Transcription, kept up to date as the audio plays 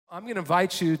I'm going to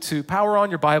invite you to power on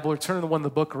your Bible or turn to the one in the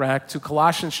book rack to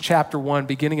Colossians chapter 1,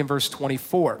 beginning in verse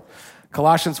 24.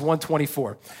 Colossians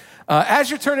 1:24. As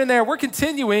you're turning there, we're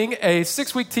continuing a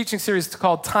 6-week teaching series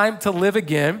called Time to Live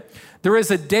Again. There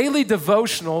is a daily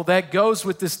devotional that goes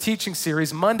with this teaching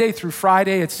series, Monday through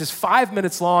Friday. It's just 5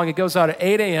 minutes long. It goes out at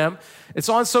 8 a.m. It's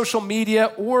on social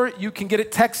media, or you can get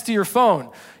it text to your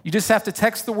phone. You just have to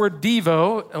text the word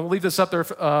Devo, and we'll leave this up there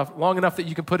long enough that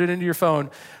you can put it into your phone.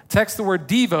 Text the word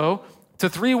Devo to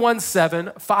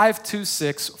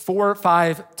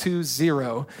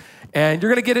 317-526-4520. And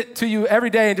you're going to get it to you every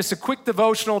day in just a quick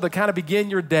devotional to kind of begin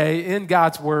your day in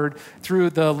God's Word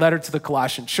through the letter to the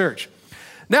Colossian church.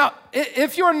 Now,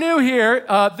 if you're new here,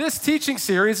 this teaching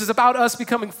series is about us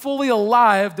becoming fully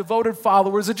alive, devoted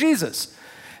followers of Jesus.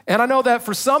 And I know that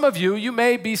for some of you, you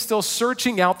may be still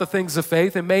searching out the things of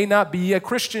faith and may not be a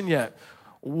Christian yet.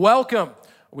 Welcome.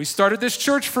 We started this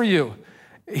church for you.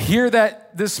 Hear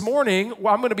that this morning,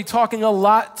 I'm going to be talking a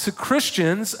lot to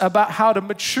Christians about how to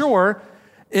mature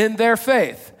in their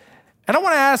faith. And I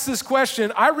want to ask this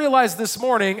question. I realized this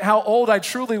morning how old I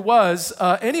truly was.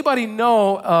 Anybody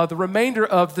know the remainder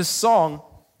of this song?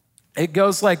 It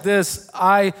goes like this: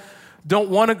 I don't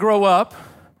want to grow up.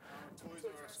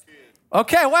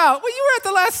 Okay, wow. Well, you were at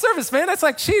the last service, man. That's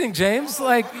like cheating, James.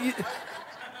 I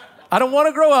don't want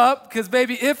to grow up because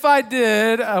maybe if I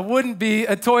did, I wouldn't be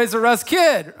a Toys R Us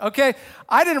kid, okay?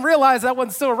 I didn't realize that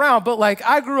wasn't still around, but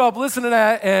I grew up listening to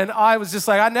that, and I was just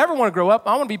like, I never want to grow up.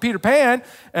 I want to be Peter Pan,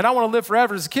 and I want to live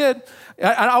forever as a kid.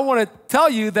 And I want to tell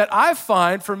you that I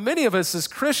find for many of us as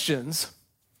Christians,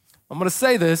 I'm going to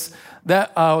say this,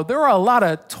 that there are a lot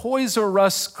of Toys R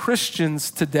Us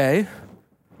Christians today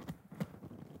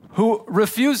who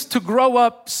refuse to grow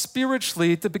up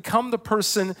spiritually to become the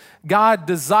person God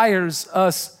desires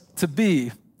us to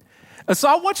be. And so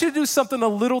I want you to do something a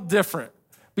little different,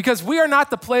 because we are not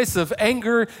the place of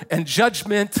anger and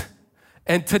judgment,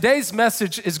 and today's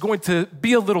message is going to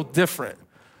be a little different.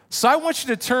 So I want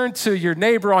you to turn to your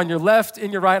neighbor on your left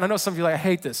and your right, and I know some of you are like, I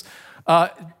hate this.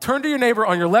 Turn to your neighbor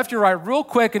on your left, your right real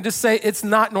quick and just say, it's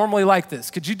not normally like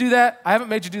this. Could you do that? I haven't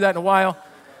made you do that in a while.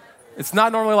 It's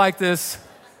not normally like this.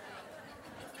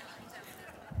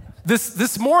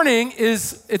 This morning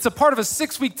it's a part of a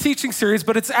 6-week teaching series,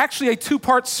 but it's actually a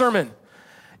 2-part sermon.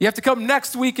 You have to come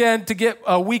next weekend to get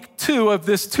week 2 of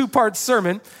this 2-part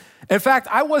sermon. In fact,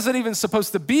 I wasn't even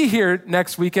supposed to be here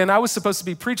next weekend. I was supposed to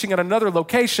be preaching at another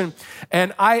location,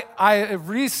 and I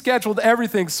rescheduled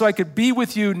everything so I could be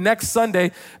with you next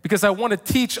Sunday because I want to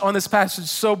teach on this passage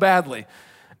so badly.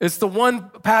 It's the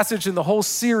one passage in the whole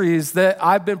series that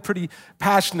I've been pretty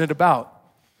passionate about.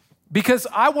 Because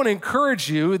I want to encourage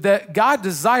you that God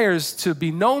desires to be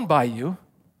known by you.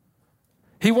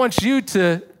 He wants you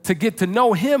to get to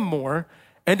know Him more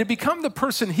and to become the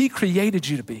person He created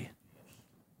you to be.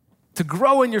 To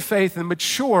grow in your faith and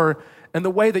mature in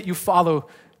the way that you follow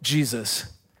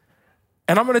Jesus.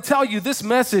 And I'm going to tell you, this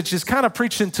message is kind of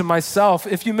preaching to myself.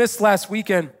 If you missed last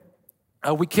weekend,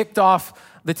 we kicked off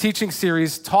the teaching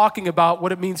series talking about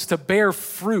what it means to bear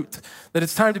fruit, that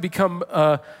it's time to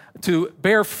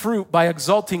bear fruit by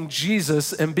exalting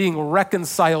Jesus and being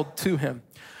reconciled to Him.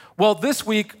 Well, this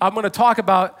week, I'm going to talk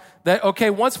about that, okay,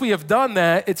 once we have done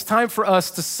that, it's time for us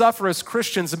to suffer as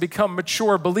Christians and become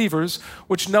mature believers,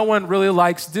 which no one really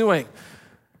likes doing.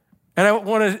 And I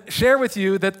want to share with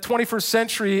you that 21st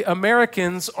century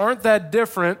Americans aren't that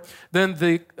different than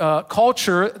the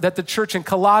culture that the church in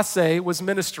Colossae was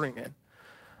ministering in.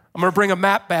 I'm going to bring a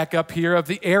map back up here of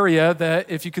the area that,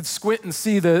 if you could squint and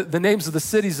see the names of the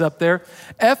cities up there.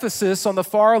 Ephesus on the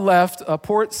far left, a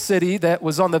port city that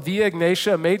was on the Via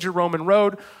Egnatia, a major Roman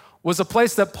road, was a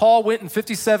place that Paul went in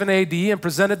 57 AD and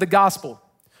presented the gospel.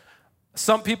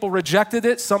 Some people rejected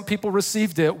it, some people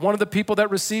received it. One of the people that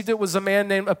received it was a man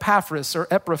named Epaphras,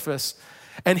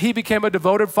 and he became a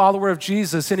devoted follower of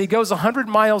Jesus. And he goes 100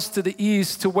 miles to the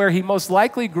east to where he most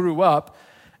likely grew up,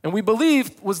 and we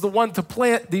believe was the one to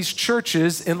plant these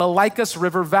churches in the Lycus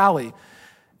River Valley.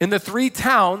 In the 3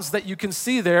 towns that you can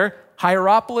see there,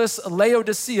 Hierapolis,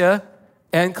 Laodicea,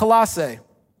 and Colossae.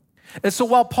 And so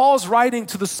while Paul's writing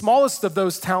to the smallest of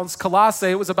those towns,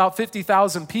 Colossae, it was about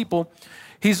 50,000 people,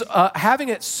 he's having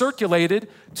it circulated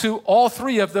to all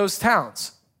 3 of those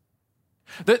towns.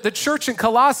 The church in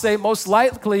Colossae most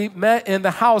likely met in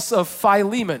the house of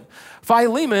Philemon.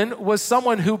 Philemon was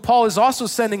someone who Paul is also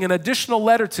sending an additional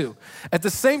letter to. At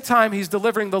the same time he's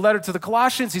delivering the letter to the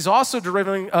Colossians, he's also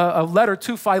delivering a letter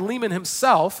to Philemon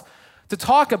himself to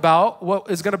talk about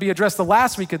what is going to be addressed the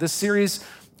last week of this series,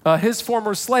 his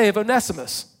former slave,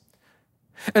 Onesimus.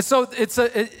 And so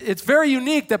it's very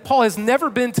unique that Paul has never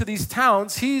been to these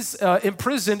towns. He's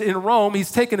imprisoned in Rome.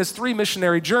 He's taken his 3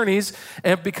 missionary journeys,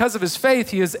 and because of his faith,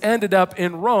 he has ended up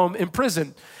in Rome in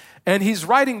prison. And he's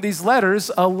writing these letters,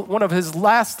 one of his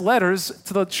last letters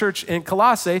to the church in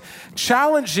Colossae,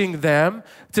 challenging them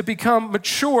to become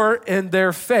mature in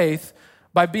their faith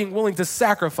by being willing to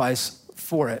sacrifice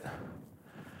for it.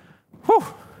 Whew.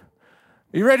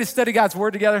 Are you ready to study God's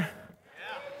word together?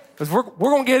 Because we're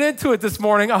going to get into it this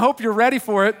morning. I hope you're ready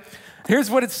for it.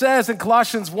 Here's what it says in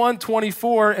Colossians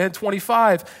 1:24 and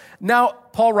 25. Now,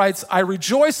 Paul writes, I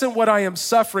rejoice in what I am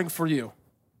suffering for you,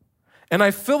 and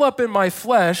I fill up in my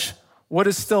flesh what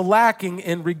is still lacking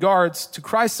in regards to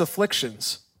Christ's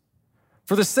afflictions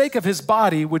for the sake of his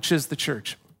body, which is the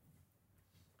church.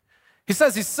 He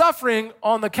says he's suffering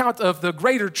on the account of the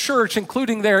greater church,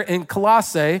 including there in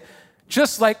Colossae,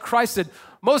 just like Christ did.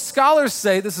 Most scholars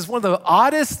say this is one of the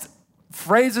oddest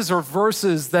phrases or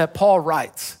verses that Paul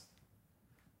writes.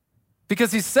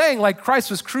 Because he's saying, like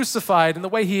Christ was crucified and the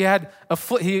way he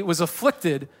was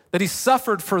afflicted, that he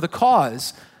suffered for the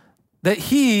cause, that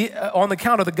he, on the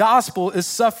account of the gospel, is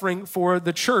suffering for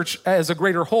the church as a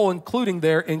greater whole, including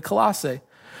there in Colossae.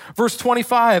 Verse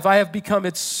 25, I have become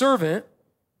its servant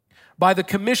by the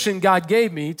commission God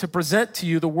gave me to present to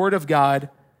you the word of God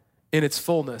in its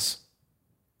fullness.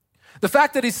 The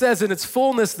fact that he says in its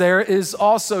fullness there is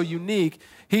also unique.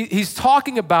 He's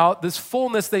talking about this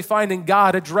fullness they find in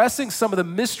God, addressing some of the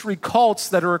mystery cults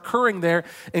that are occurring there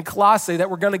in Colossae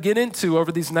that we're going to get into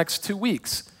over these next 2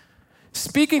 weeks.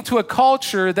 Speaking to a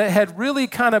culture that had really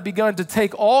kind of begun to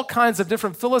take all kinds of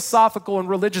different philosophical and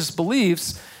religious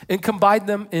beliefs and combine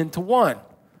them into one.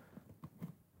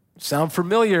 Sound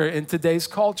familiar in today's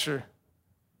culture?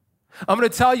 I'm going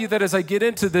to tell you that as I get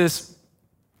into this,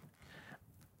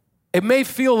 it may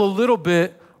feel a little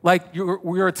bit like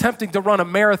you're attempting to run a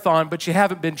marathon, but you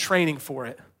haven't been training for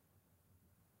it.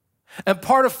 And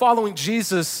part of following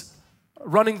Jesus,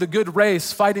 running the good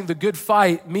race, fighting the good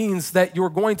fight, means that you're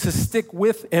going to stick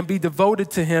with and be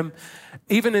devoted to him,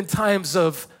 even in times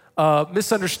of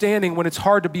misunderstanding, when it's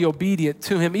hard to be obedient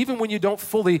to him, even when you don't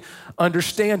fully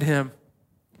understand him.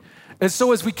 And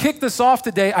so as we kick this off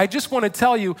today, I just want to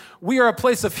tell you, we are a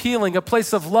place of healing, a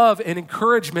place of love and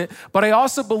encouragement, but I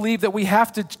also believe that we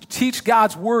have to teach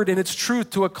God's word and its truth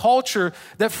to a culture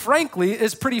that frankly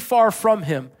is pretty far from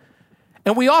him.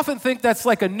 And we often think that's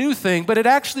like a new thing, but it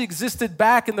actually existed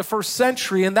back in the first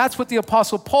century, and that's what the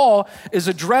Apostle Paul is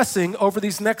addressing over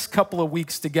these next couple of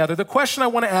weeks together. The question I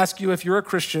want to ask you, if you're a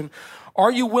Christian,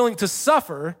 are you willing to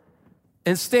suffer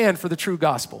and stand for the true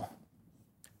gospel?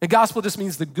 The gospel just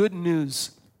means the good news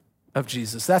of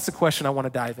Jesus. That's the question I want to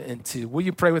dive into. Will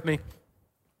you pray with me?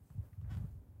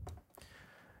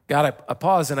 God, I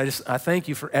pause and I thank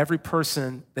you for every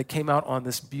person that came out on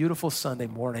this beautiful Sunday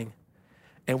morning,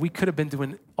 and we could have been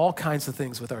doing all kinds of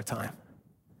things with our time.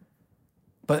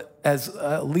 But as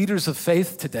leaders of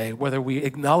faith today, whether we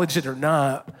acknowledge it or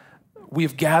not, we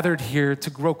have gathered here to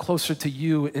grow closer to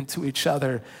you and to each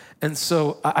other. And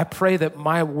so I pray that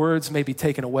my words may be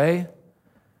taken away,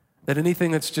 that anything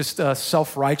that's just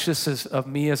self-righteous of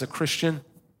me as a Christian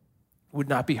would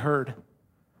not be heard.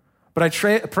 But I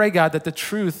pray, God, that the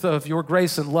truth of your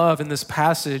grace and love in this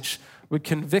passage would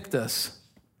convict us,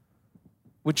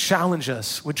 would challenge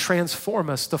us, would transform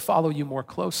us to follow you more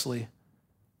closely.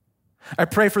 I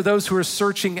pray for those who are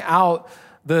searching out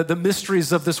the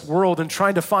mysteries of this world and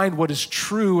trying to find what is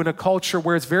true in a culture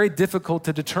where it's very difficult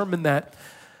to determine that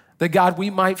God, we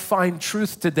might find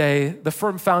truth today, the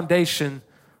firm foundation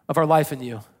of our life in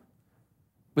you.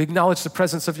 We acknowledge the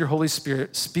presence of your Holy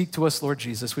Spirit. Speak to us, Lord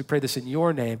Jesus. We pray this in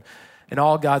your name, and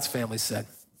all God's family said,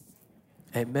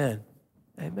 amen.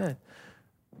 Amen.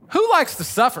 Who likes to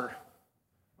suffer?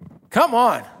 Come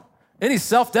on. Any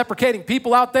self-deprecating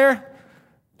people out there?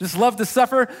 Just love to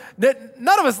suffer?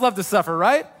 None of us love to suffer,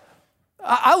 right?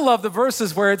 I love the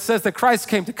verses where it says that Christ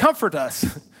came to comfort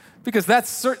us, because that's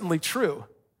certainly true.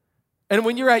 And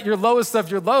when you're at your lowest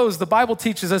of your lows, the Bible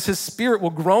teaches us his spirit will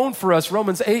groan for us,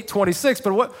 Romans 8:26.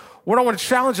 But what I want to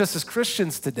challenge us as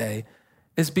Christians today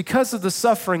is, because of the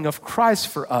suffering of Christ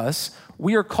for us,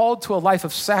 we are called to a life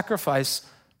of sacrifice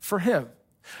for him.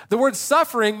 The word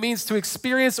suffering means to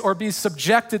experience or be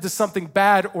subjected to something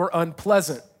bad or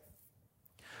unpleasant.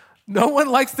 No one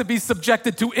likes to be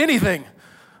subjected to anything,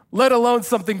 let alone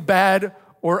something bad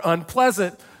or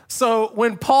unpleasant. So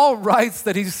when Paul writes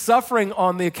that he's suffering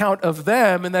on the account of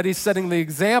them and that he's setting the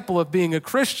example of being a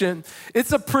Christian,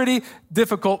 it's a pretty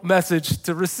difficult message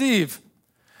to receive.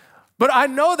 But I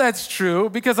know that's true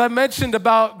because I mentioned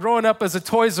about growing up as a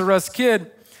Toys R Us kid,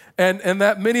 and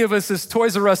that many of us as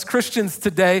Toys R Us Christians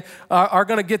today are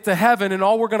going to get to heaven, and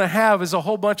all we're going to have is a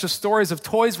whole bunch of stories of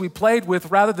toys we played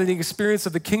with rather than the experience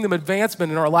of the kingdom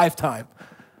advancement in our lifetime.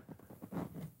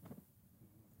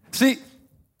 See,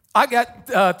 I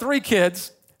got 3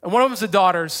 kids, and one of them's a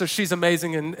daughter, so she's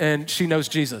amazing and she knows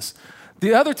Jesus.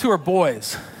 The other 2 are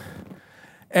boys.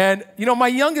 And, my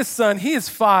youngest son, he is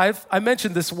 5. I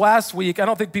mentioned this last week. I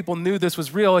don't think people knew this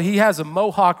was real. He has a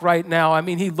mohawk right now. I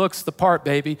mean, he looks the part,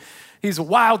 baby. He's a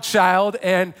wild child,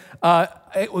 and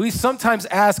we sometimes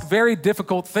ask very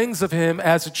difficult things of him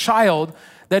as a child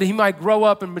that he might grow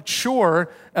up and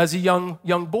mature as a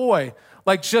young boy.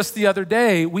 Like just the other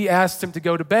day, we asked him to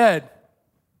go to bed.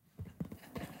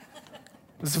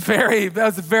 That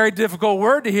was a very difficult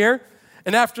word to hear.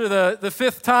 And after the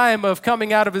 5th time of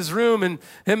coming out of his room and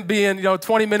him being,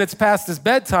 20 minutes past his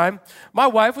bedtime, my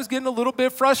wife was getting a little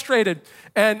bit frustrated.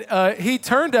 And he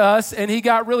turned to us and he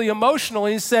got really emotional.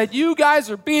 And he said, "You guys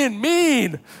are being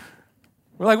mean."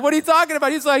 We're like, "What are you talking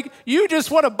about?" He's like, "You just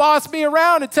want to boss me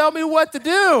around and tell me what to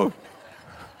do."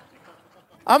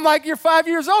 I'm like, "You're 5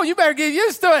 years old. You better get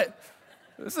used to it.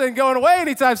 This ain't going away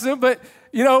anytime soon." But,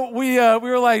 we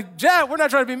were like, "Jet, we're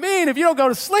not trying to be mean. If you don't go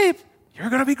to sleep, you're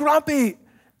going to be grumpy.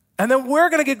 And then we're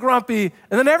going to get grumpy.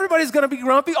 And then everybody's going to be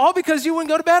grumpy, all because you wouldn't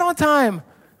go to bed on time.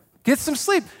 Get some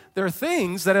sleep." There are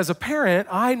things that as a parent,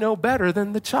 I know better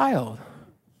than the child.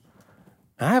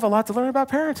 And I have a lot to learn about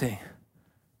parenting.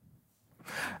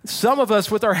 Some of us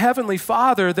with our Heavenly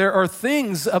Father, there are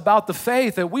things about the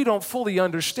faith that we don't fully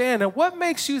understand. And what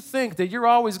makes you think that you're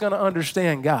always going to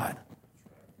understand God?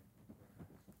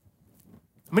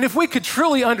 I mean, if we could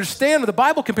truly understand him, the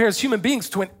Bible compares human beings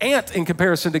to an ant in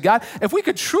comparison to God. If we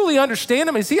could truly understand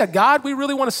him, is he a God we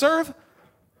really want to serve?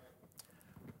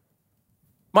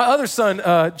 My other son,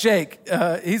 Jake,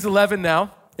 he's 11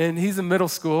 now, and he's in middle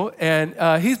school,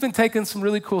 and he's been taking some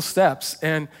really cool steps.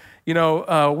 And,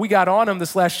 we got on him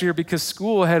this last year because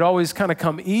school had always kind of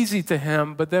come easy to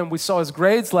him, but then we saw his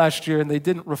grades last year, and they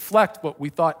didn't reflect what we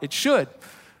thought it should.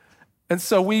 And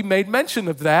so we made mention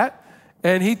of that.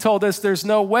 And he told us there's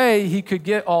no way he could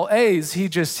get all A's. He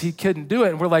couldn't do it.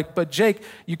 And we're like, "But Jake,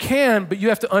 you can, but you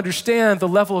have to understand the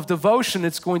level of devotion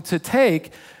it's going to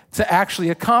take to actually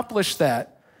accomplish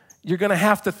that. You're going to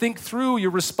have to think through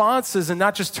your responses and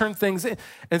not just turn things in."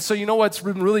 And so you know what's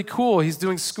been really cool? He's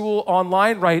doing school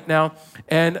online right now.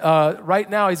 And right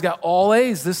now he's got all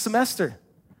A's this semester.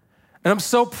 And I'm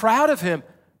so proud of him,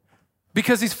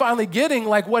 because he's finally getting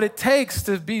what it takes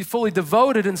to be fully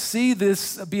devoted and see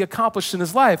this be accomplished in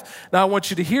his life. Now, I want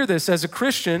you to hear this. As a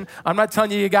Christian, I'm not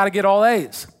telling you got to get all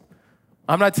A's.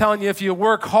 I'm not telling you if you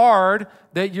work hard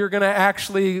that you're going to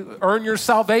actually earn your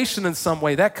salvation in some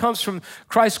way. That comes from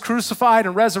Christ crucified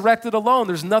and resurrected alone.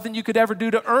 There's nothing you could ever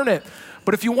do to earn it.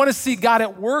 But if you want to see God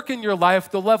at work in your life,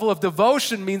 the level of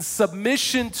devotion means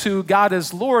submission to God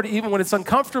as Lord, even when it's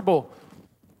uncomfortable,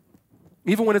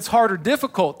 even when it's hard or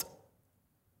difficult.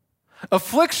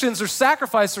 Afflictions or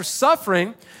sacrifice or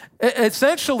suffering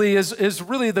essentially is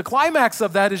really the climax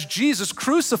of that is Jesus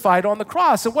crucified on the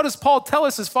cross. And what does Paul tell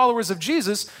us as followers of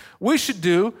Jesus we should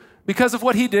do because of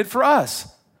what he did for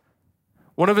us?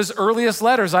 One of his earliest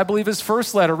letters, I believe his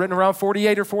first letter, written around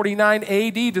 48 or 49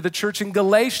 AD to the church in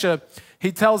Galatia,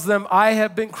 he tells them, "I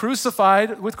have been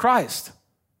crucified with Christ.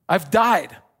 I've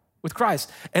died with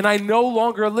Christ, and I no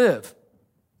longer live."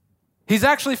 He's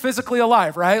actually physically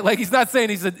alive, right? He's not saying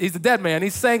he's a dead man.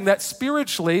 He's saying that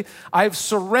spiritually, I've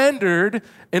surrendered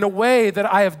in a way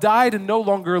that I have died and no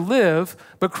longer live,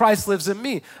 but Christ lives in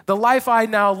me. The life I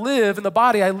now live in the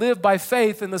body, I live by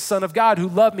faith in the Son of God who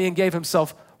loved me and gave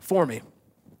himself for me.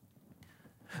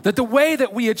 That the way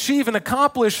that we achieve and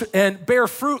accomplish and bear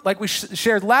fruit, like we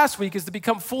shared last week, is to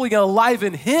become fully alive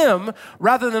in him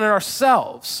rather than in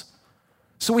ourselves.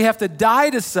 So we have to die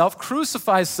to self,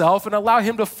 crucify self, and allow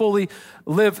him to fully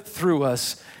live through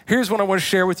us. Here's what I want to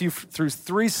share with you through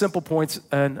 3 simple points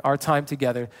in our time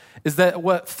together, is that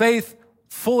what faith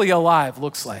fully alive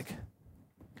looks like.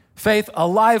 Faith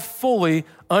alive fully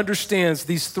understands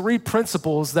these 3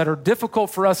 principles that are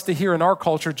difficult for us to hear in our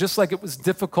culture, just like it was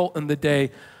difficult in the day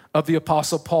of the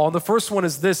Apostle Paul. And the first one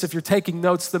is this: if you're taking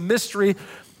notes, the mystery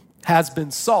has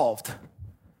been solved.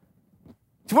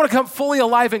 If you want to come fully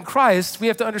alive in Christ, we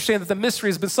have to understand that the mystery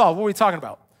has been solved. What are we talking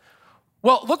about?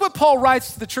 Well, look what Paul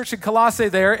writes to the church in Colossae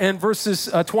there in verses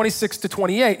 26 to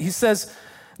 28. He says,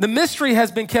 "The mystery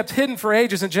has been kept hidden for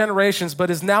ages and generations, but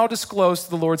is now disclosed to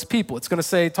the Lord's people." It's going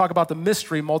to talk about the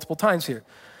mystery multiple times here.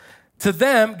 "To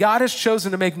them, God has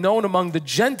chosen to make known among the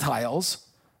Gentiles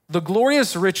the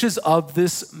glorious riches of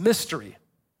this mystery."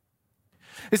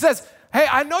 It says, hey,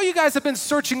 I know you guys have been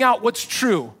searching out what's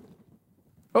true.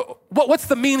 What's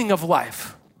the meaning of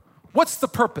life? What's the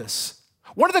purpose?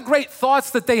 One of the great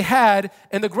thoughts that they had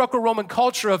in the Greco-Roman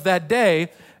culture of that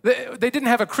day, they didn't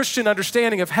have a Christian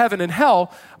understanding of heaven and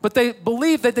hell, but they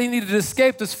believed that they needed to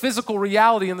escape this physical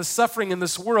reality and the suffering in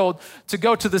this world to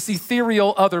go to this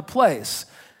ethereal other place.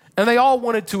 And they all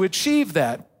wanted to achieve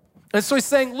that. And so he's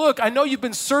saying, look, I know you've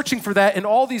been searching for that in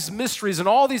all these mysteries and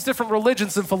all these different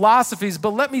religions and philosophies,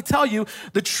 but let me tell you,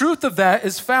 the truth of that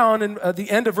is found in the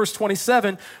end of verse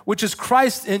 27, which is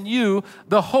Christ in you,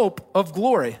 the hope of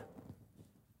glory.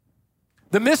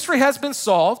 The mystery has been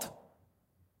solved.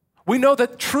 We know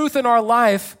that truth in our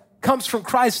life comes from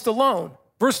Christ alone.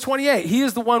 Verse 28, he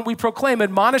is the one we proclaim,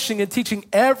 admonishing and teaching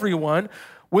everyone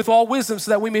with all wisdom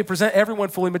so that we may present everyone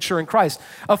fully mature in Christ.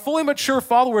 A fully mature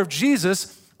follower of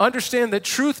Jesus understand that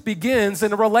truth begins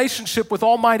in a relationship with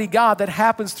Almighty God that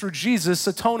happens through Jesus'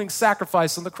 atoning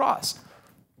sacrifice on the cross.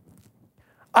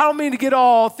 I don't mean to get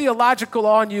all theological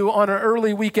on you on an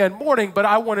early weekend morning, but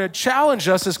I want to challenge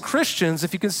us as Christians,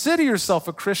 if you consider yourself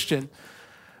a Christian,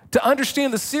 to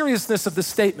understand the seriousness of this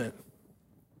statement.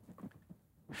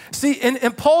 See, in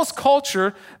Paul's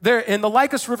culture, there in the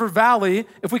Lycus River Valley,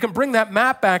 if we can bring that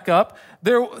map back up,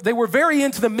 they were very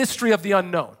into the mystery of the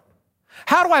unknown.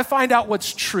 How do I find out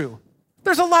what's true?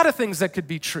 There's a lot of things that could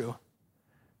be true.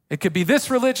 It could be this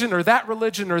religion or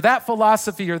that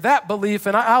philosophy or that belief,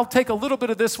 and I'll take a little bit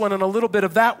of this one and a little bit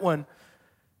of that one.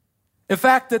 In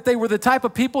fact, that they were the type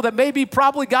of people that maybe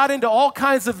probably got into all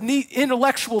kinds of neat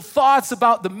intellectual thoughts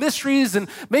about the mysteries, and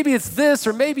maybe it's this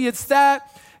or maybe it's that.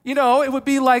 You know, it would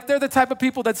be like they're the type of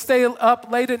people that stay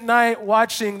up late at night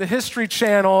watching the History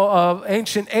Channel of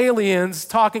ancient aliens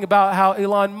talking about how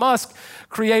Elon Musk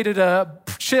created a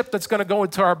chip that's going to go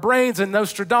into our brains, and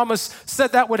Nostradamus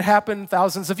said that would happen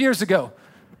thousands of years ago.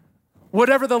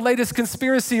 Whatever the latest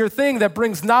conspiracy or thing that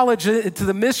brings knowledge into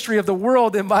the mystery of the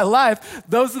world in my life,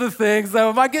 those are the things that,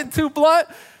 am I getting too blunt?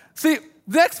 See,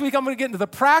 next week I'm going to get into the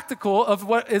practical of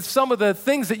what is some of the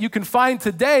things that you can find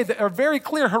today that are very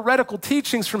clear heretical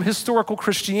teachings from historical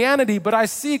Christianity, but I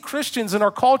see Christians in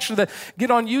our culture that get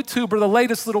on YouTube or the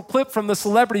latest little clip from the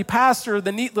celebrity pastor,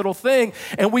 the neat little thing,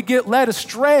 and we get led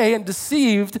astray and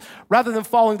deceived rather than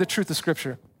following the truth of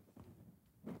Scripture.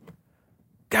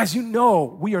 Guys, you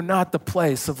know we are not the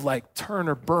place of like turn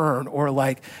or burn or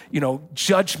like,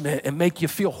 judgment and make you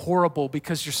feel horrible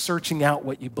because you're searching out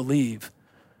what you believe.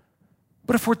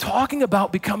 But if we're talking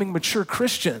about becoming mature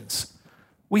Christians,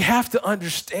 we have to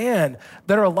understand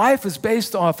that our life is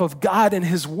based off of God and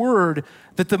His Word,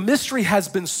 that the mystery has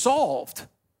been solved.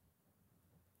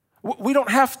 We don't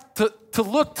have to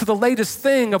look to the latest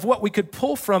thing of what we could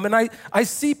pull from. And I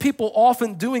see people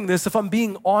often doing this, if I'm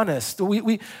being honest.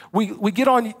 We get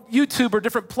on YouTube or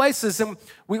different places and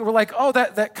we're like, oh,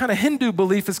 that kind of Hindu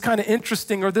belief is kind of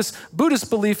interesting, or this Buddhist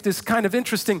belief is kind of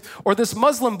interesting, or this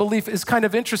Muslim belief is kind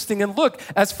of interesting. And look,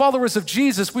 as followers of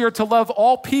Jesus, we are to love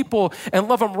all people and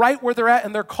love them right where they're at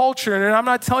in their culture. And I'm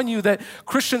not telling you that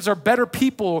Christians are better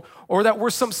people or that we're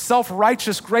some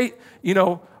self-righteous, great,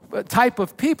 type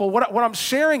of people. What I'm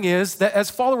sharing is that as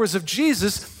followers of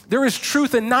Jesus, there is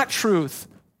truth and not truth.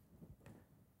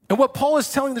 And what Paul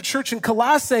is telling the church in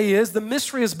Colossae is the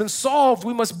mystery has been solved.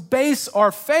 We must base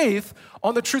our faith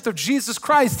on the truth of Jesus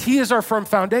Christ. He is our firm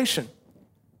foundation.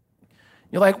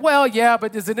 You're like, well, yeah,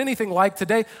 but is it anything like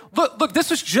today? Look, this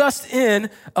was just in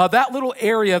that little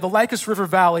area, the Lycus River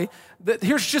Valley.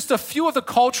 Here's just a few of the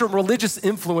cultural and religious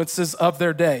influences of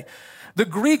their day. The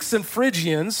Greeks and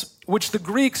Phrygians, which the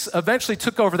Greeks eventually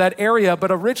took over that area, but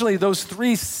originally those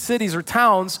three cities or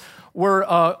towns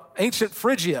were ancient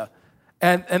Phrygia.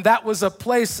 And that was a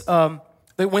place that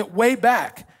went way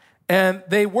back. And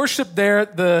they worshiped there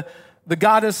the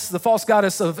goddess, the false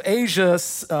goddess of Asia,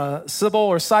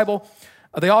 Cybele.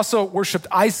 They also worshiped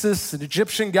Isis, an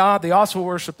Egyptian god. They also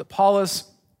worshiped Apollos.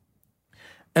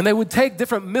 And they would take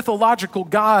different mythological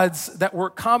gods that were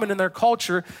common in their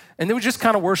culture, and they would just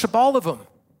kind of worship all of them.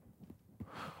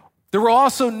 There were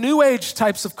also New Age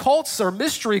types of cults or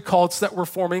mystery cults that were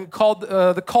forming, called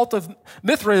the cult of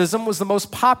Mithraism was the most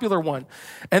popular one.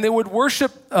 And they would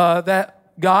worship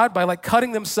that God by like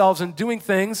cutting themselves and doing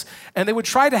things, and they would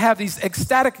try to have these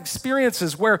ecstatic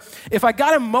experiences where if I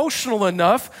got emotional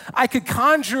enough, I could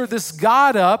conjure this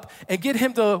God up and get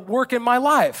him to work in my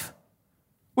life.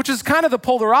 Which is kind of the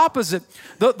polar opposite.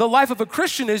 The life of a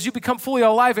Christian is you become fully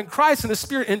alive in Christ and the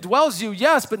Spirit indwells you,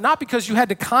 yes, but not because you had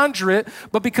to conjure it,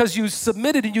 but because you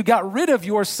submitted and you got rid of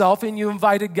yourself and you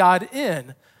invited God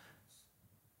in.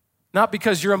 Not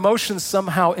because your emotions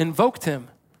somehow invoked him.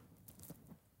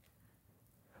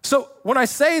 So when I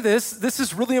say this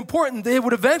is really important. They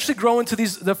would eventually grow into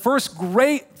the first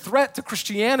great threat to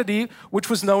Christianity,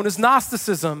 which was known as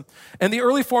Gnosticism. And the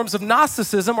early forms of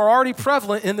Gnosticism are already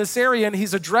prevalent in this area, and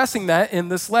he's addressing that in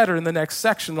this letter in the next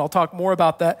section. I'll talk more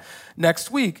about that next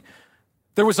week.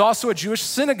 There was also a Jewish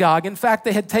synagogue. In fact,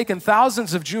 they had taken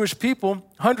thousands of Jewish people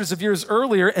hundreds of years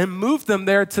earlier and moved them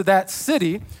there to that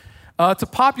city to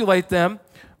populate them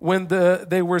when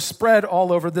they were spread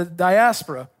all over the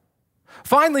diaspora.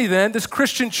 Finally, then, this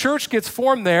Christian church gets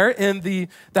formed there in the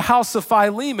house of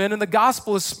Philemon, and the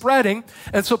gospel is spreading.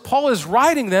 And so Paul is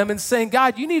writing them and saying,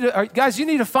 guys, you need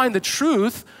to find the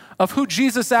truth of who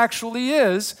Jesus actually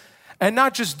is, and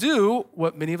not just do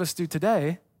what many of us do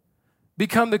today,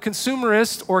 become the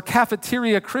consumerist or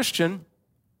cafeteria Christian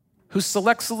who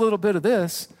selects a little bit of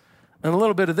this and a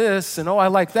little bit of this, and oh, I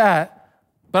like that,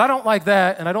 but I don't like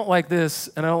that, and I don't like this,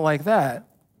 and I don't like that.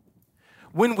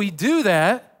 When we do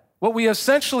that, what we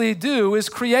essentially do is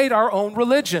create our own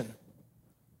religion.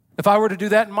 If I were to do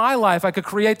that in my life, I could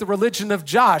create the religion of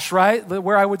Josh, right?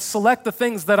 Where I would select the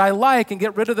things that I like and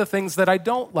get rid of the things that I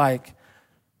don't like.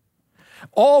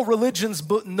 All religions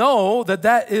know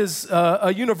that is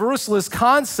a universalist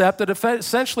concept, that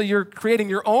essentially you're creating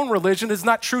your own religion is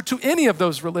not true to any of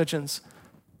those religions.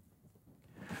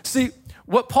 See,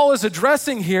 what Paul is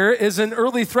addressing here is an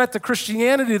early threat to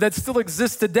Christianity that still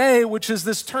exists today, which is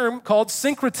this term called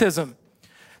syncretism.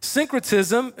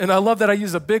 Syncretism, and I love that I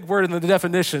use a big word in the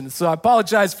definition, so I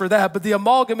apologize for that, but the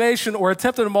amalgamation or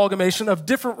attempted amalgamation of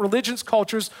different religions,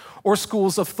 cultures, or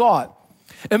schools of thought.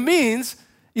 It means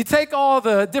you take all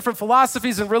the different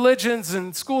philosophies and religions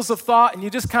and schools of thought and you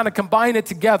just kind of combine it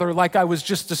together like I was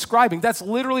just describing. That's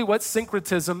literally what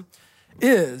syncretism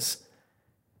is.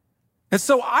 And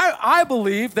so I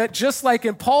believe that just like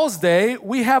in Paul's day,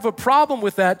 we have a problem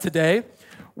with that today,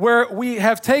 where we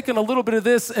have taken a little bit of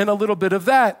this and a little bit of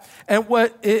that. And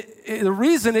the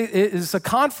reason it is a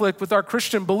conflict with our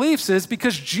Christian beliefs is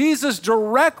because Jesus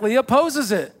directly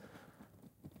opposes it.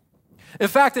 In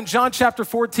fact, in John chapter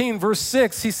 14, verse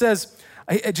 6, he says,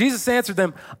 Jesus answered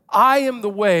them, I am the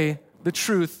way, the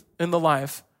truth, and the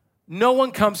life. No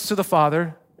one comes to the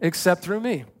Father except through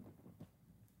me.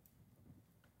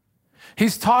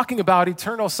 He's talking about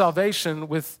eternal salvation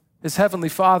with his heavenly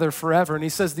Father forever. And he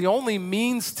says the only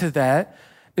means to that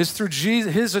is through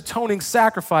his atoning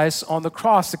sacrifice on the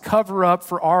cross to cover up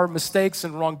for our mistakes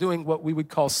and wrongdoing, what we would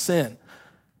call sin.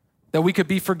 That we could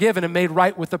be forgiven and made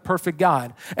right with the perfect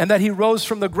God. And that he rose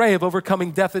from the grave,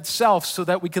 overcoming death itself, so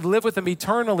that we could live with him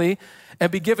eternally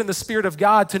and be given the Spirit of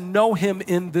God to know him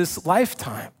in this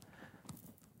lifetime.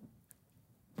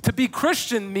 To be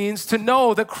Christian means to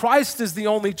know that Christ is the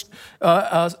only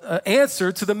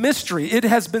answer to the mystery. It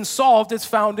has been solved. It's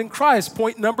found in Christ.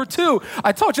 Point number 2.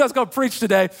 I told you I was going to preach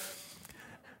today.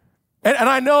 And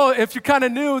I know if you're kind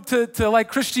of new to like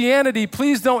Christianity,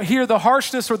 please don't hear the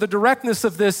harshness or the directness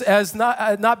of this as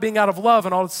not being out of love.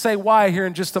 And I'll say why here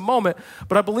in just a moment.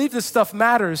 But I believe this stuff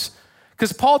matters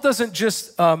because Paul doesn't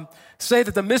just say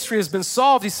that the mystery has been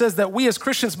solved. He says that we as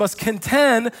Christians must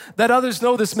contend that others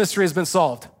know this mystery has been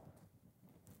solved.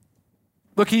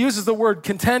 Look, he uses the word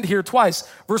contend here twice.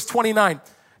 Verse 29,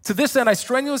 to this end I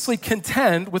strenuously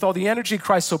contend with all the energy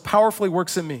Christ so powerfully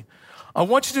works in me. I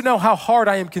want you to know how hard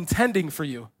I am contending for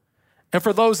you and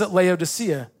for those at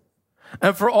Laodicea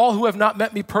and for all who have not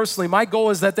met me personally. My goal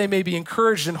is that they may be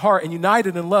encouraged in heart and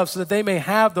united in love so that they may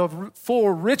have the full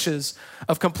riches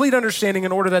of complete understanding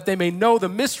in order that they may know the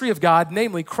mystery of God,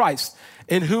 namely Christ,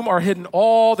 in whom are hidden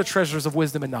all the treasures of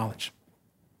wisdom and knowledge.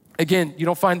 Again, you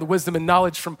don't find the wisdom and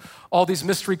knowledge from all these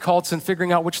mystery cults and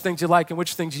figuring out which things you like and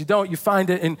which things you don't. You find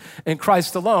it in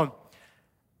Christ alone.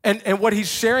 And what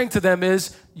he's sharing to them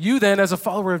is, you then as a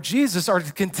follower of Jesus are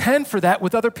to contend for that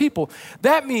with other people.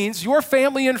 That means your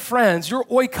family and friends, your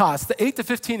oikos, the 8 to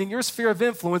 15 in your sphere of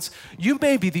influence, you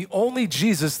may be the only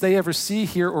Jesus they ever see,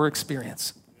 hear, or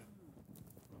experience.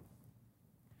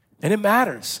 And it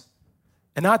matters.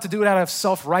 And not to do it out of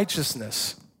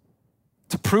self-righteousness,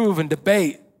 to prove and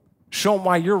debate, show them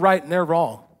why you're right and they're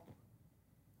wrong.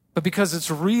 But because it's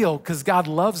real, because God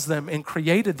loves them and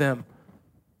created them.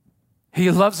 He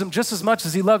loves them just as much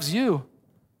as he loves you.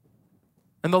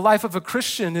 And the life of a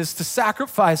Christian is to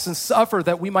sacrifice and suffer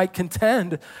that we might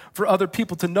contend for other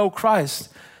people to know Christ.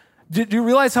 Do you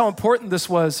realize how important this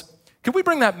was? Can we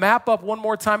bring that map up one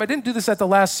more time? I didn't do this at the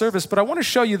last service, but I want to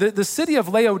show you that the city of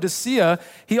Laodicea,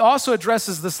 he also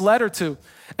addresses this letter to.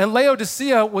 And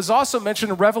Laodicea was also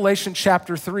mentioned in Revelation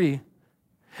chapter 3.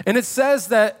 And it says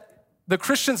that the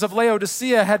Christians of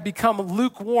Laodicea had become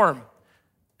lukewarm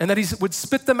and that he would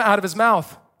spit them out of his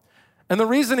mouth. And the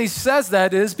reason he says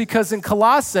that is because in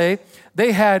Colossae,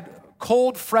 they had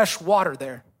cold, fresh water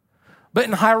there. But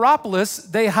in Hierapolis,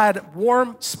 they had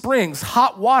warm springs,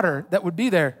 hot water that would be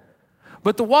there.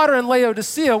 But the water in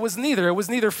Laodicea was neither. It was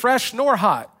neither fresh nor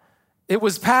hot. It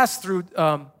was passed through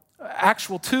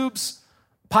actual tubes,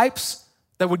 pipes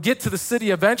that would get to the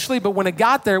city eventually. But when it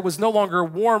got there, it was no longer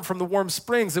warm from the warm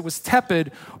springs. It was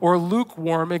tepid or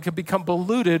lukewarm. It could become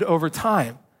polluted over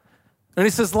time. And he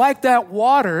says, like that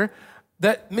water,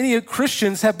 that many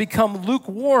Christians have become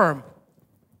lukewarm.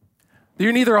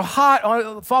 You're neither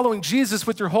hot following Jesus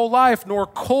with your whole life, nor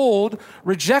cold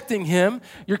rejecting him.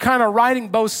 You're kind of riding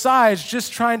both sides,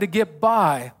 just trying to get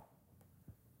by.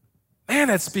 Man,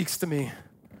 that speaks to me.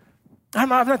 I'm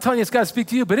not telling you it's got to speak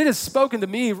to you, but it has spoken to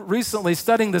me recently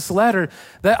studying this letter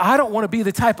that I don't want to be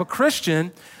the type of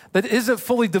Christian that isn't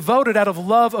fully devoted out of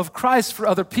love of Christ for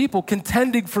other people,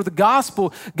 contending for the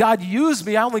gospel. God, use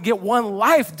me. I only get one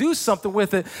life. Do something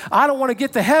with it. I don't want to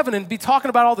get to heaven and be talking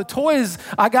about all the toys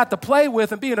I got to play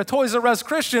with and being a Toys R Us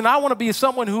Christian. I want to be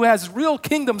someone who has real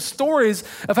kingdom stories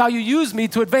of how you use me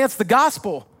to advance the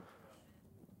gospel.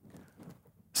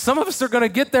 Some of us are going to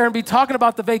get there and be talking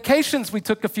about the vacations we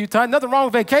took a few times. Nothing wrong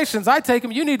with vacations. I take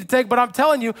them. You need to take, but I'm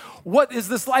telling you, what is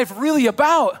this life really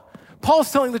about?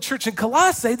 Paul's telling the church in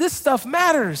Colossae, this stuff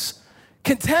matters.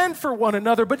 Contend for one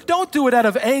another, but don't do it out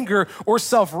of anger or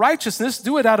self-righteousness.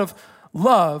 Do it out of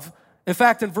love. In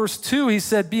fact, in verse 2, he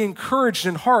said, be encouraged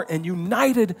in heart and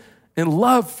united in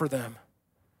love for them.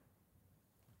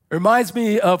 It reminds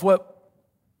me of what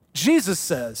Jesus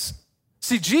says.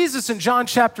 See, Jesus in John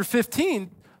chapter 15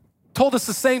 told us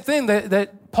the same thing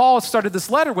that Paul started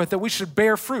this letter with, that we should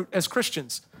bear fruit as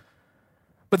Christians.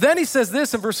 But then he says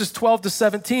this in verses 12 to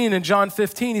 17 in John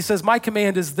 15. He says, my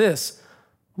command is this,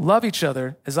 love each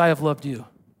other as I have loved you.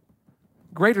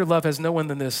 Greater love has no one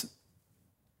than this,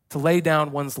 to lay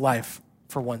down one's life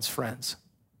for one's friends.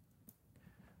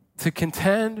 To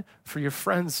contend for your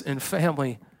friends and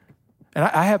family. And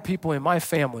I have people in my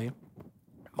family,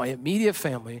 my immediate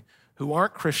family, who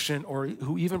aren't Christian or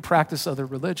who even practice other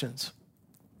religions.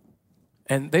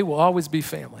 And they will always be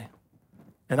family.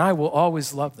 And I will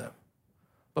always love them.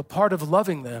 But part of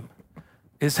loving them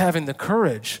is having the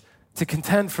courage to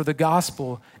contend for the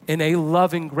gospel in a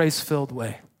loving, grace-filled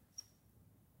way.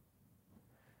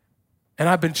 And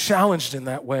I've been challenged in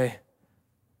that way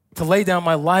to lay down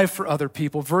my life for other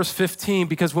people. Verse 15,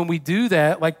 because when we do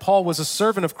that, like Paul was a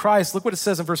servant of Christ, look what it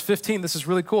says in verse 15. This is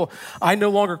really cool. I no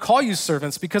longer call you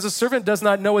servants because a servant does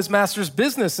not know his master's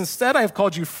business. Instead, I have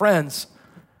called you friends.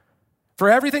 For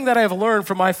everything that I have learned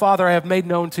from my Father, I have made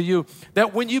known to you.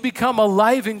 That when you become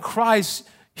alive in Christ,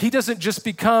 he doesn't just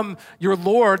become your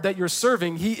Lord that you're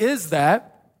serving. He is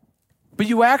that, but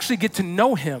you actually get to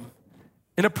know him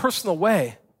in a personal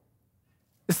way.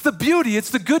 It's the beauty, it's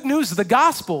the good news of the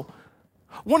gospel.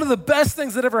 One of the best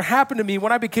things that ever happened to me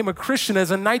when I became a Christian as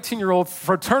a 19-year-old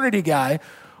fraternity guy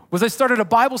was I started a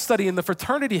Bible study in the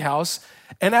fraternity house,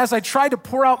 and as I tried to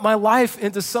pour out my life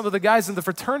into some of the guys in the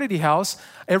fraternity house,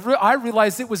 I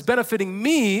realized it was benefiting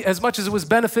me as much as it was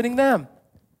benefiting them.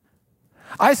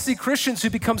 I see Christians who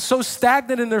become so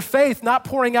stagnant in their faith, not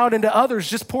pouring out into others,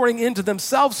 just pouring into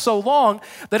themselves so long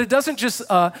that it doesn't just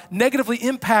negatively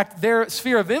impact their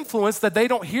sphere of influence, that they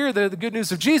don't hear the good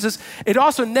news of Jesus, it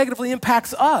also negatively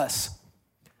impacts us.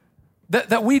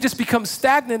 That we just become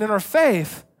stagnant in our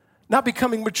faith, not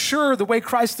becoming mature the way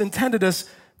Christ intended us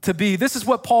to be. This is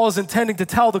what Paul is intending to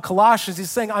tell the Colossians. He's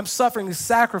saying, I'm suffering and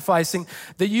sacrificing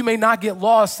that you may not get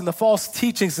lost in the false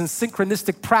teachings and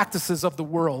synchronistic practices of the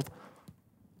world.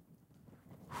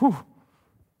 Whew.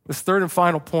 This third and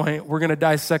final point, we're going to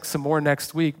dissect some more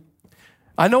next week.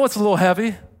 I know it's a little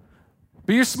heavy,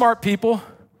 but you're smart people.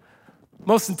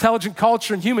 Most intelligent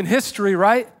culture in human history,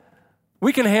 right?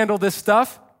 We can handle this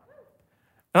stuff.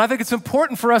 And I think it's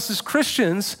important for us as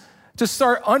Christians to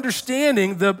start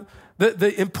understanding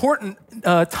the important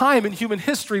time in human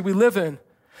history we live in.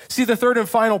 See, the third and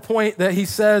final point that he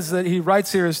says, that he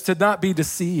writes here, is to not be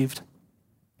deceived.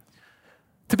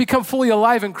 To become fully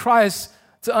alive in Christ,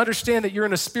 to understand that you're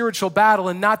in a spiritual battle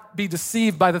and not be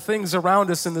deceived by the things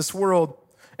around us in this world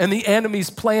and the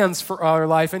enemy's plans for our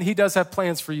life. And he does have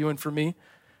plans for you and for me.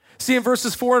 See, in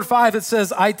verses 4 and 5, it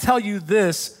says, I tell you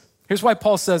this. Here's why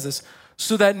Paul says this.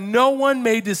 So that no one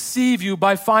may deceive you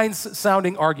by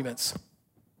fine-sounding arguments.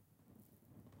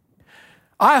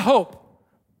 I hope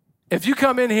if you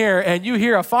come in here and you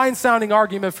hear a fine-sounding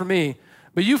argument from me,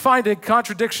 but you find a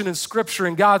contradiction in Scripture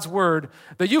and God's Word,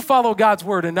 that you follow God's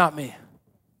Word and not me.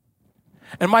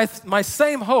 And my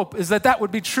same hope is that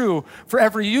would be true for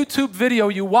every YouTube video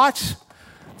you watch,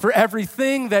 for every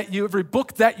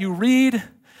book that you read,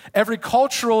 every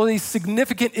culturally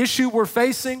significant issue we're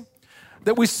facing,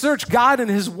 that we search God in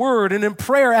his word, and in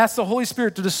prayer ask the Holy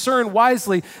Spirit to discern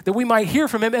wisely that we might hear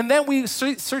from him. And then we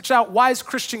search out wise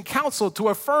Christian counsel to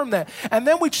affirm that. And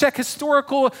then we check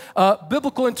historical,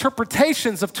 biblical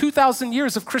interpretations of 2,000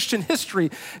 years of Christian history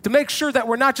to make sure that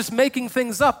we're not just making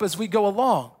things up as we go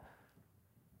along.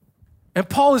 And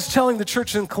Paul is telling the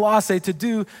church in Colossae to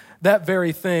do that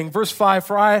very thing. Verse 5,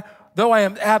 though I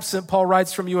am absent, Paul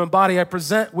writes, from you in body, I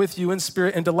present with you in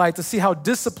spirit and delight to see how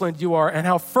disciplined you are and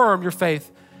how firm your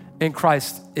faith in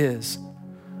Christ is.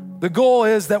 The goal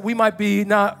is that we might be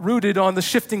not rooted on the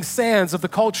shifting sands of the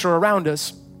culture around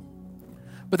us,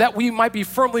 but that we might be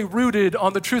firmly rooted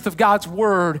on the truth of God's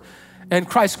word and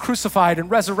Christ crucified and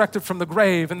resurrected from the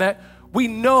grave, and that we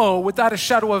know without a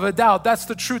shadow of a doubt that's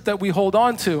the truth that we hold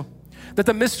on to, that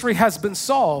the mystery has been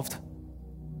solved.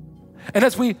 And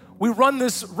as we run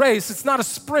this race, it's not a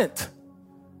sprint,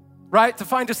 right? To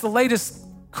find just the latest,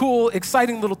 cool,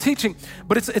 exciting little teaching,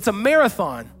 but it's a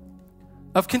marathon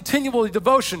of continual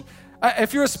devotion.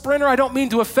 If you're a sprinter, I don't mean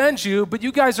to offend you, but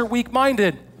you guys are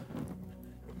weak-minded.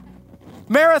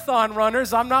 Marathon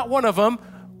runners, I'm not one of them,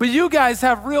 but you guys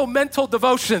have real mental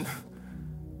devotion.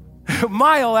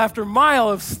 Mile after mile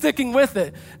of sticking with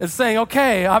it and saying,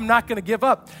 okay, I'm not going to give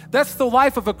up. That's the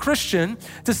life of a Christian,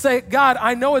 to say, God,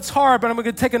 I know it's hard, but I'm going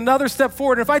to take another step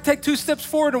forward. And if I take 2 steps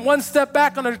forward and 1 step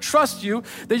back, I'm going to trust you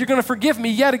that you're going to forgive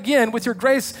me yet again with your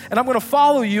grace, and I'm going to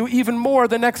follow you even more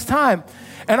the next time.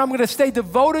 And I'm going to stay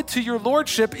devoted to your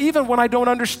lordship even when I don't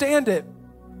understand it.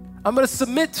 I'm going to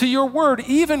submit to your word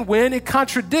even when it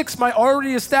contradicts my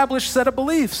already established set of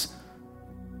beliefs.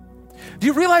 Do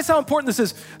you realize how important this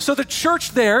is? So the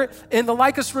church there in the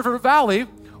Lycus River Valley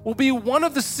will be one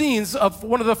of the scenes of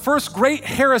one of the first great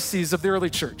heresies of the early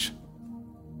church.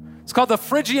 It's called the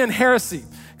Phrygian heresy,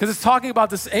 because it's talking about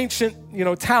this ancient,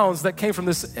 towns that came from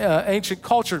this ancient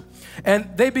culture. And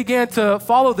they began to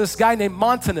follow this guy named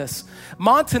Montanus.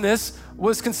 Montanus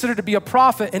was considered to be a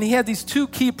prophet, and he had these 2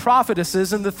 key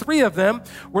prophetesses, and the 3 of them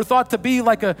were thought to be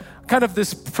like a kind of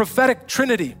this prophetic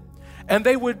trinity. And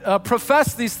they would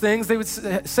profess these things. They would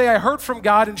say, I heard from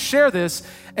God, and share this.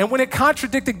 And when it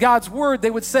contradicted God's word,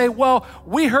 they would say, well,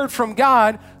 we heard from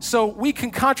God, so we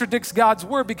can contradict God's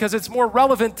word because it's more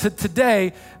relevant to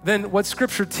today than what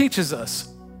Scripture teaches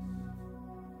us.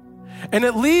 And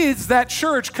it leads that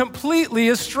church completely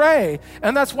astray.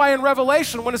 And that's why in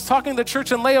Revelation, when it's talking to the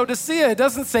church in Laodicea, it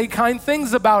doesn't say kind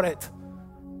things about it.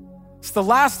 It's the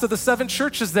last of the 7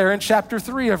 churches there in chapter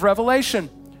 3 of Revelation.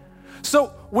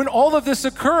 So when all of this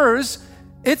occurs,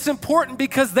 it's important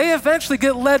because they eventually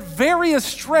get led very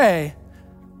astray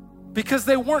because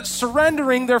they weren't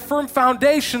surrendering their firm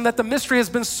foundation that the mystery has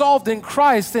been solved in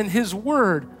Christ and his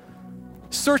word,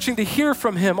 searching to hear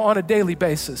from him on a daily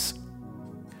basis.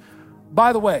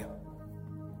 By the way,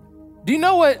 do you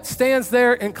know what stands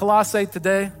there in Colossae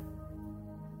today?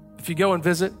 If you go and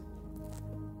visit,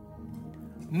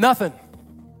 nothing.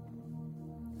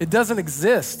 It doesn't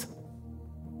exist.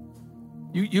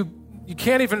 You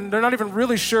can't even, they're not even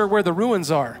really sure where the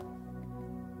ruins are.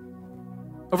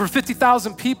 Over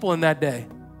 50,000 people in that day.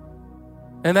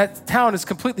 And that town is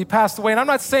completely passed away. And I'm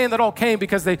not saying that all came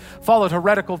because they followed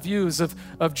heretical views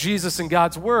of Jesus and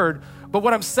God's word. But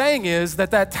what I'm saying is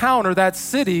that that town or that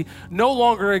city no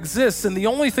longer exists. And the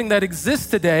only thing that exists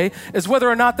today is whether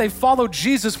or not they followed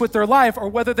Jesus with their life or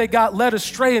whether they got led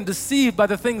astray and deceived by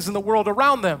the things in the world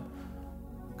around them.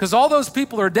 Because all those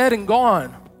people are dead and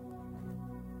gone.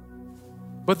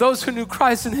 But those who knew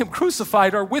Christ and him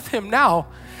crucified are with him now.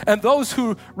 And those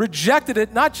who rejected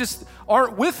it not just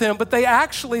aren't with him, but they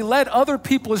actually led other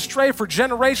people astray for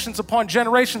generations upon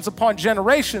generations upon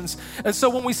generations. And so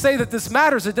when we say that this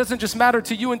matters, it doesn't just matter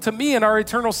to you and to me and our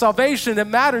eternal salvation. It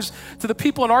matters to the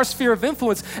people in our sphere of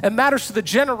influence. It matters to the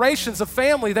generations of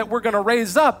family that we're going to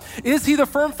raise up. Is he the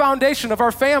firm foundation of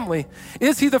our family?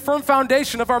 Is he the firm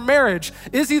foundation of our marriage?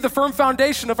 Is he the firm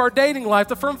foundation of our dating life,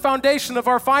 the firm foundation of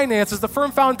our finances, the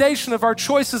firm foundation of our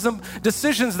choices and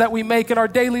decisions that we make in our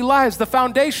daily lives, the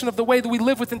foundation of the way that we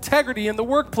live with integrity in the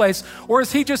workplace? Or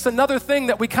is he just another thing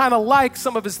that we kind of like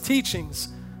some of his teachings,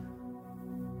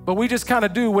 but we just kind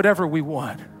of do whatever we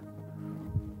want?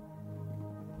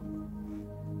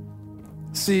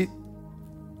 See,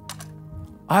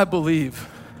 I believe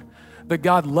that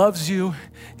God loves you.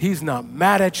 He's not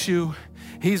mad at you.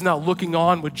 He's not looking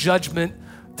on with judgment,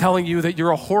 telling you that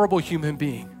you're a horrible human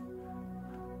being.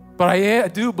 But I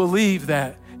do believe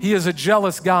that He is a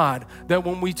jealous God, that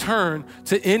when we turn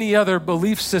to any other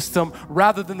belief system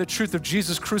rather than the truth of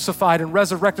Jesus crucified and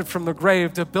resurrected from the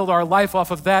grave to build our life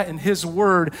off of that and his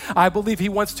word, I believe he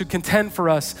wants to contend for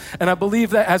us. And I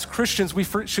believe that as Christians, we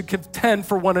should contend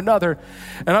for one another.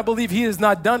 And I believe he is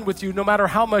not done with you, no matter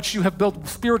how much you have built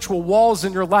spiritual walls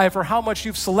in your life or how much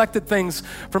you've selected things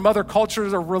from other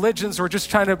cultures or religions or just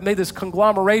trying to make this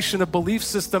conglomeration of belief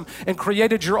system and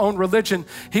created your own religion.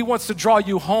 He wants to draw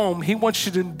you home. He wants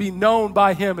you to be known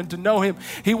by him and to know him.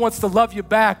 He wants to love you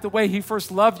back the way he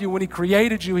first loved you when he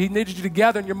created you. He knitted you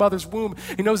together in your mother's womb.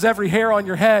 He knows every hair on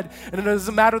your head. And it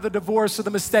doesn't matter the divorce or the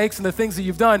mistakes and the things that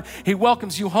you've done. He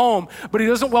welcomes you home. But he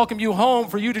doesn't welcome you home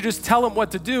for you to just tell him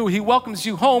what to do. He welcomes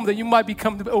you home that you might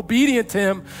become obedient to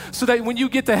him so that when you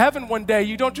get to heaven one day,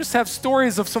 you don't just have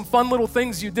stories of some fun little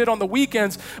things you did on the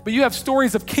weekends, but you have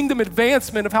stories of kingdom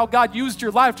advancement, of how God used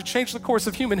your life to change the course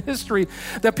of human history,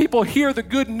 that people hear the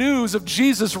good news of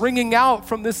Jesus ringing out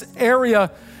from this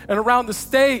area and around the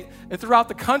state and throughout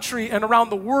the country and around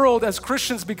the world as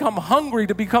Christians become hungry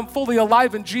to become fully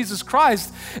alive in Jesus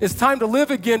Christ. It's time to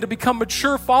live again, to become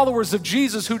mature followers of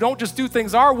Jesus who don't just do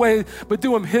things our way, but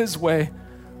do them his way.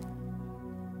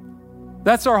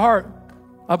 That's our heart.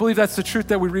 I believe that's the truth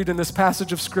that we read in this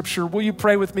passage of Scripture. Will you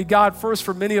pray with me? God, first,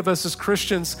 for many of us as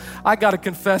Christians, I got to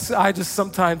confess, I just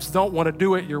sometimes don't want to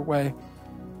do it your way.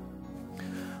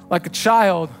 Like a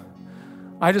child,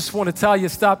 I just want to tell you,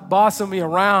 stop bossing me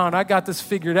around. I got this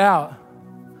figured out.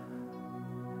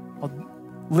 I'll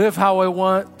live how I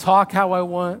want, talk how I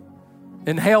want,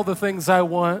 inhale the things I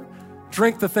want,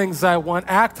 drink the things I want,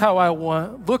 act how I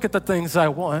want, look at the things I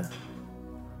want.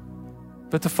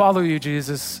 But to follow you,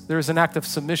 Jesus, there is an act of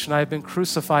submission. I have been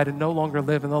crucified and no longer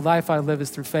live, and the life I live is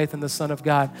through faith in the Son of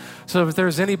God. So if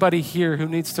there's anybody here who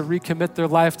needs to recommit their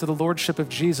life to the Lordship of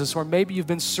Jesus, or maybe you've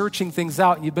been searching things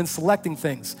out and you've been selecting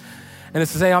things, and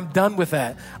it's to say, I'm done with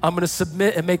that. I'm going to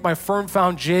submit and make my firm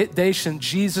foundation,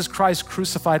 Jesus Christ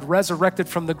crucified, resurrected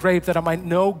from the grave, that I might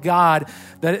know God,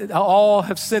 that all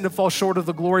have sinned and fall short of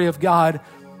the glory of God,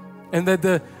 and that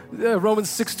the Romans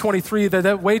 6:23,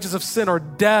 that wages of sin are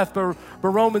death, but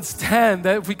Romans 10,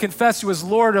 that if we confess you as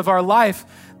Lord of our life,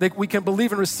 that we can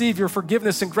believe and receive your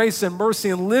forgiveness and grace and mercy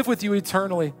and live with you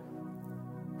eternally.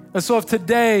 And so if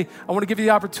today, I want to give you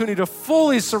the opportunity to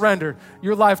fully surrender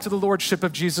your life to the Lordship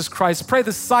of Jesus Christ. Pray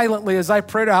this silently as I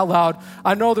pray it out loud.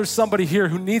 I know there's somebody here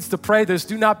who needs to pray this.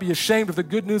 Do not be ashamed of the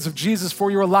good news of Jesus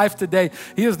for your life today.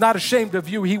 He is not ashamed of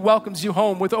you. He welcomes you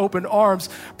home with open arms.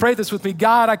 Pray this with me.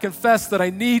 God, I confess that I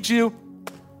need you.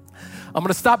 I'm going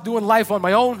to stop doing life on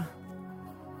my own.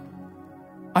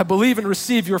 I believe and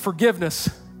receive your forgiveness.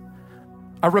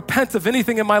 I repent of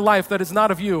anything in my life that is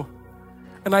not of you.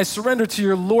 And I surrender to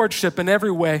your Lordship in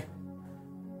every way.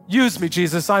 Use me,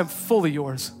 Jesus. I am fully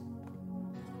yours.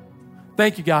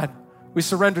 Thank you, God. We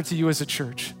surrender to you as a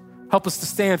church. Help us to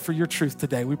stand for your truth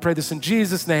today. We pray this in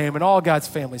Jesus' name, and all God's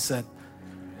family said,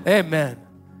 amen.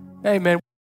 Amen.